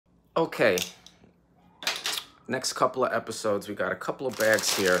Okay. Next couple of episodes, we got a couple of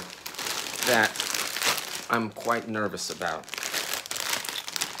bags here that I'm quite nervous about.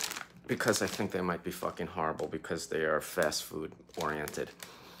 Because I think they might be fucking horrible because they are fast food oriented.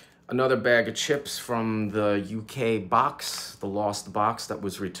 Another bag of chips from the UK box, the lost box that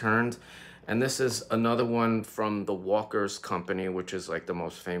was returned. And this is another one from the Walker's company, which is like the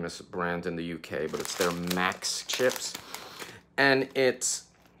most famous brand in the UK, but it's their Max chips. And it's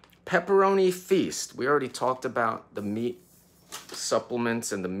Pepperoni Feast. We already talked about the meat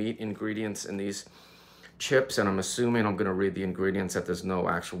supplements and the meat ingredients in these chips, and I'm assuming I'm gonna read the ingredients that there's no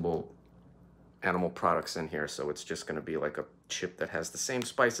actual animal products in here, so it's just gonna be like a chip that has the same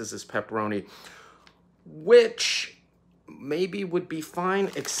spices as pepperoni, which maybe would be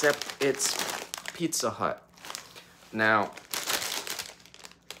fine, except it's Pizza Hut. Now,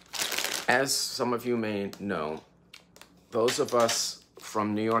 as some of you may know, those of us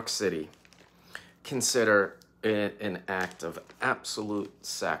from New York City consider it an act of absolute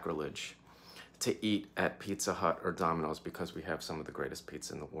sacrilege to eat at Pizza Hut or Domino's because we have some of the greatest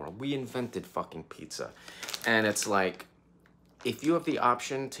pizza in the world. We invented fucking pizza. And it's like, if you have the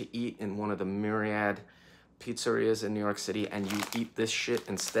option to eat in one of the myriad pizzerias in New York City and you eat this shit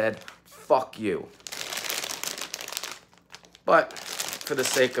instead, fuck you. But for the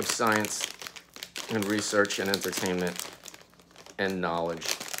sake of science and research and entertainment and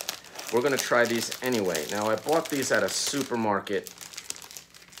knowledge, we're gonna try these anyway. Now, I bought these at a supermarket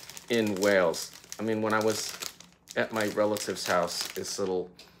in Wales. I mean, when I was at my relative's house, this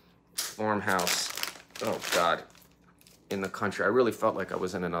little farmhouse, oh God, in the country, I really felt like I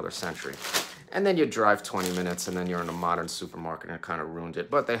was in another century. And then you drive 20 minutes and then you're in a modern supermarket and it kind of ruined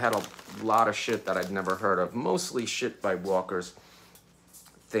it. But they had a lot of shit that I'd never heard of, mostly shit by Walker's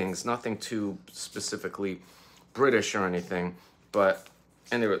things, nothing too specifically British or anything. But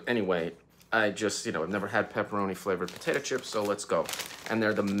anyway, I just, I've never had pepperoni flavored potato chips, so let's go. And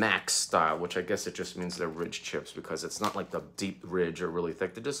they're the Max style, which I guess it just means they're ridge chips because it's not like the deep ridge or really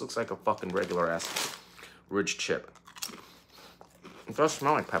thick. It just looks like a fucking regular ass ridge chip. It does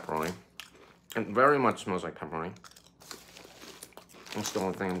smell like pepperoni. It very much smells like pepperoni. It's the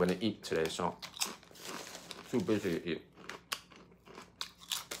only thing I'm gonna eat today, so too busy to eat.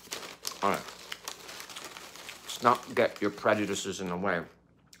 All right. Let's not get your prejudices in the way.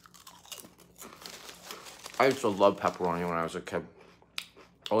 I used to love pepperoni when I was a kid.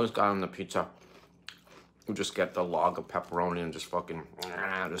 Always got on the pizza. You just get the log of pepperoni and just fucking,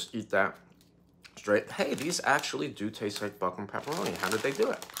 just eat that straight. Hey, these actually do taste like fucking pepperoni. How did they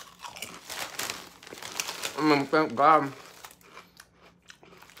do it? I mean, thank God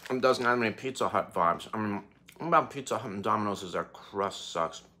it doesn't have any Pizza Hut vibes. I mean, what about Pizza Hut and Domino's is their crust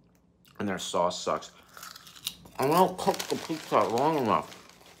sucks and their sauce sucks. I don't cook the pizza long enough.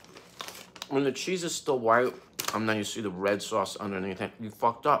 When the cheese is still white, and then you see the red sauce underneath it, you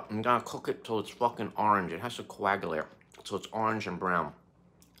fucked up. You gotta cook it till it's fucking orange. It has to coagulate, so it's orange and brown,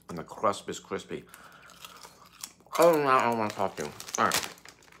 and the crust is crispy. Other than that, I don't want to talk to you. All right.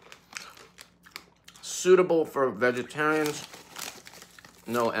 Suitable for vegetarians,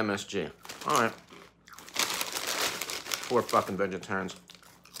 no MSG. All right. Poor fucking vegetarians.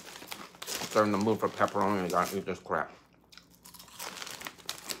 If they're in the mood for pepperoni, they gotta eat this crap.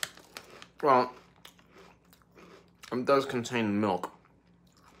 Well, it does contain milk,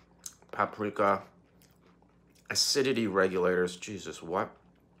 paprika, acidity regulators, Jesus, what?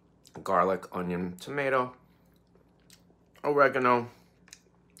 Garlic, onion, tomato, oregano,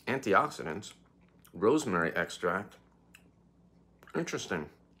 antioxidants, rosemary extract. Interesting.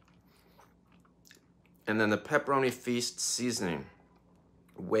 And then the Pepperoni Feast seasoning.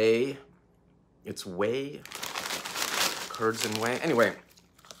 Whey, it's whey, curds and whey. Anyway.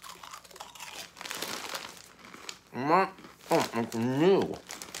 It's new.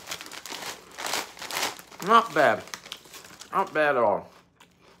 Not bad. Not bad at all.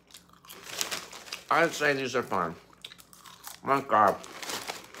 I'd say these are fine. My God.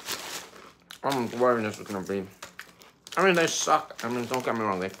 I'm worried this is gonna be. I mean, they suck. I mean, don't get me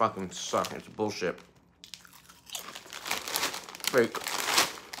wrong, they fucking suck. It's bullshit. Fake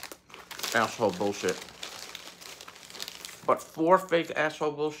asshole bullshit. But for fake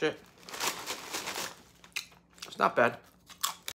asshole bullshit, it's not bad.